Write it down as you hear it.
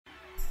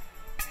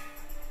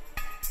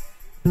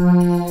Fly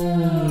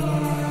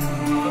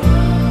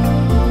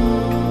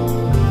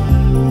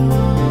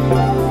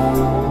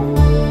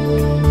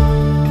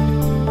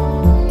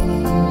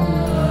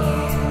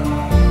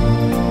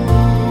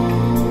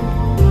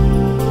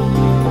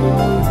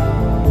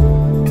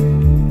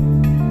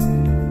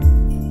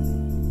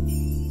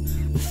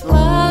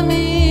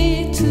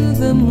me to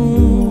the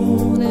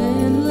moon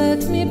and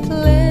let me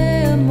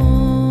play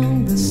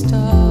among the stars.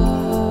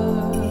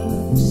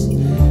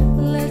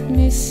 Let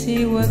me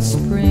see what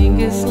spring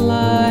is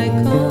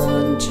like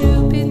on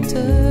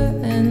Jupiter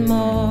and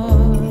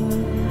Mars.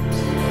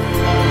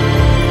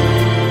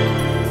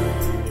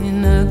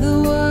 In other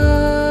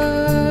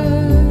words,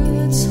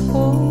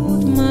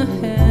 hold my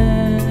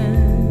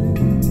hand.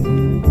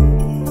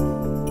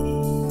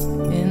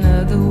 In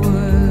other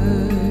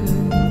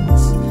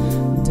words,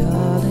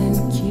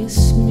 darling,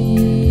 kiss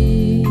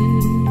me.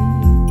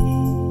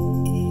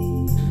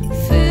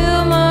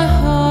 Fill my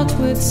heart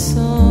with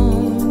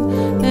song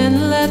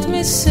and let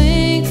me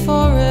sing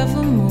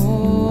forevermore.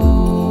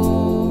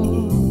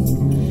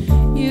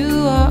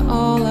 You are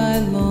all I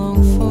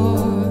long for,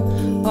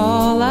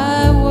 all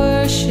I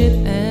worship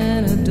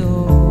and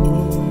adore.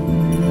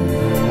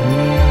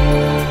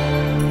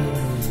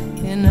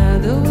 In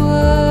other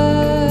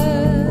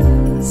words,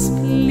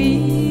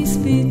 please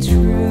be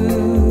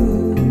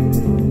true.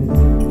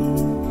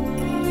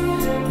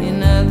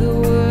 In other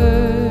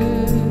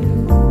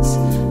words,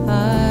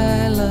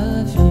 I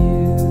love you.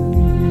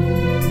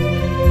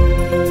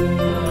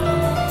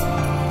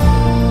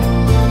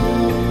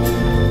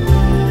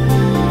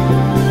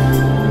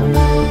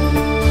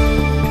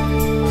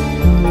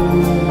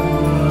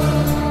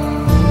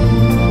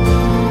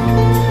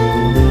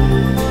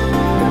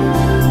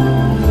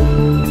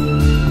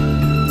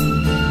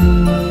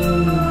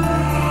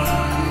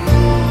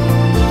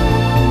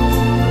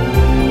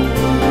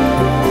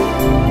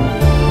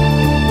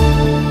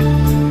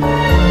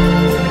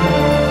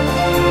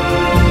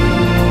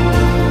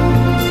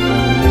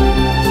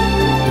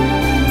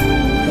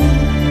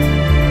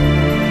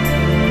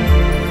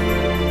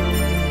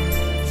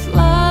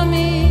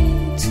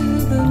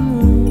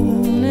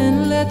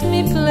 Let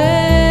me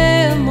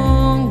play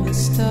among the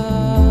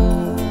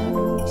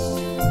stars.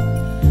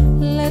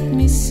 Let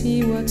me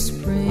see what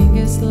spring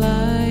is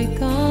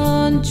like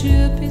on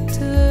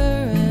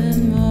Jupiter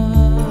and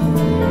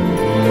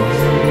Mars.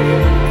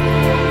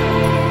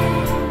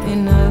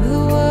 In other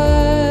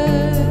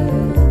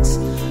words,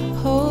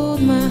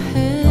 hold my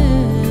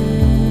hand.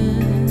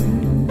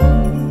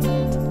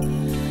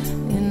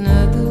 In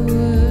other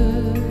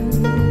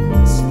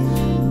words,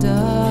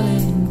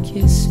 darling,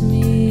 kiss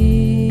me.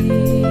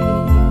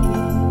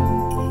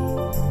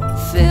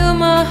 Fill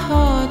my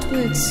heart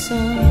with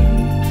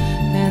song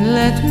and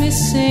let me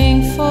sing